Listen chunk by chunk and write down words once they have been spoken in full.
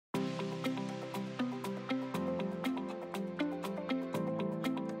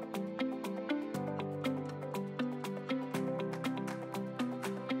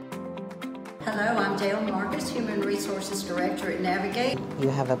Hello, I'm Dale Marcus, Human Resources Director at Navigate. You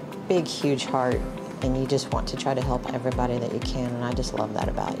have a big, huge heart, and you just want to try to help everybody that you can, and I just love that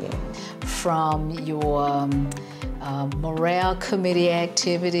about you. From your morale committee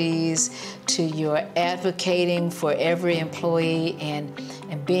activities to your advocating for every employee and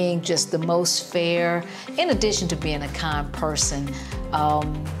being just the most fair, in addition to being a kind person,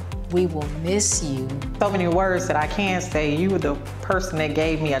 we will miss you. So many words that I can say. You were the person that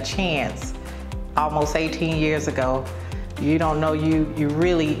gave me a chance almost 18 years ago. You don't know, you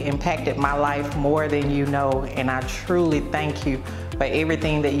really impacted my life more than you know, and I truly thank you for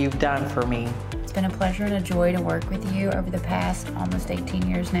everything that you've done for me. It's been a pleasure and a joy to work with you over the past almost 18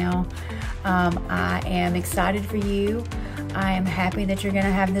 years now. I am excited for you. I am happy that you're going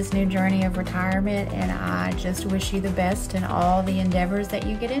to have this new journey of retirement, and I just wish you the best in all the endeavors that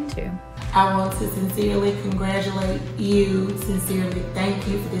you get into. I want to sincerely congratulate you, sincerely thank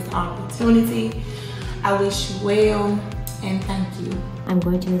you for this opportunity. I wish you well, and thank you. I'm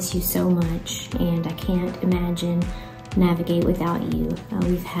going to miss you so much, and I can't imagine Navigate without you.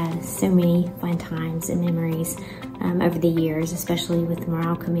 We've had so many fun times and memories over the years, especially with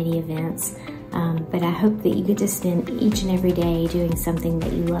morale committee events. But I hope that you get to spend each and every day doing something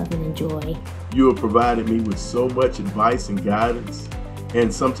that you love and enjoy. You have provided me with so much advice and guidance,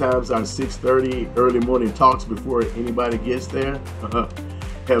 and sometimes our 6:30 early morning talks before anybody gets there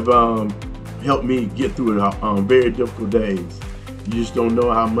have helped me get through very difficult days. You just don't know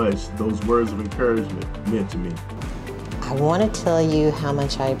how much those words of encouragement meant to me. I want to tell you how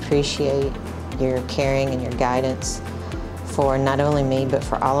much I appreciate your caring and your guidance for not only me, but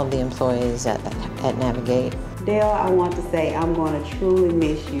for all of the employees at Navigate. Dale, I want to say I'm going to truly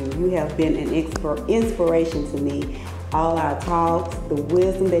miss you. You have been an inspiration to me. All our talks, the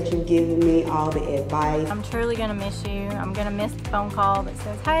wisdom that you've given me, all the advice. I'm truly going to miss you. I'm going to miss the phone call that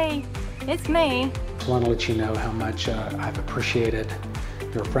says, hey, it's me. I want to let you know how much I've appreciated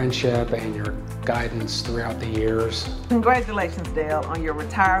your friendship and your guidance throughout the years. Congratulations, Dale, on your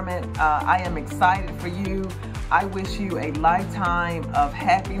retirement. I am excited for you. I wish you a lifetime of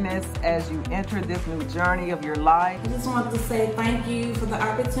happiness as you enter this new journey of your life. I just wanted to say thank you for the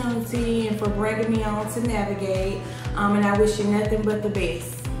opportunity and for bringing me on to Navigate. And I wish you nothing but the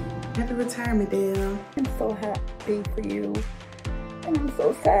best. Happy retirement, Dale. I'm so happy for you, and I'm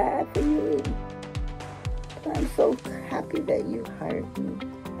so sad for you. But I'm so happy that you hired me,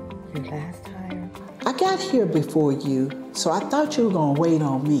 your last hire. I got here before you, so I thought you were going to wait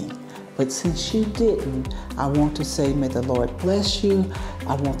on me. But since you didn't, I want to say, may the Lord bless you.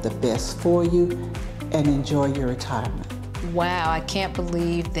 I want the best for you, and enjoy your retirement. Wow, I can't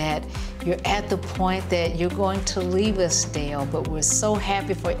believe that you're at the point that you're going to leave us, Dale, but we're so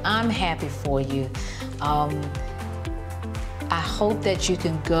happy for you. I'm happy for you. I hope that you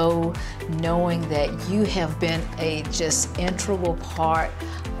can go knowing that you have been a just integral part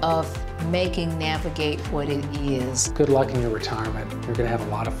of making Navigate what it is. Good luck in your retirement. You're going to have a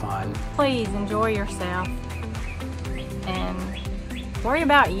lot of fun. Please enjoy yourself and worry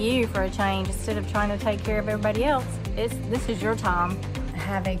about you for a change instead of trying to take care of everybody else. This is your time.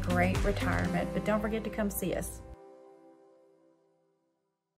 Have a great retirement, but don't forget to come see us.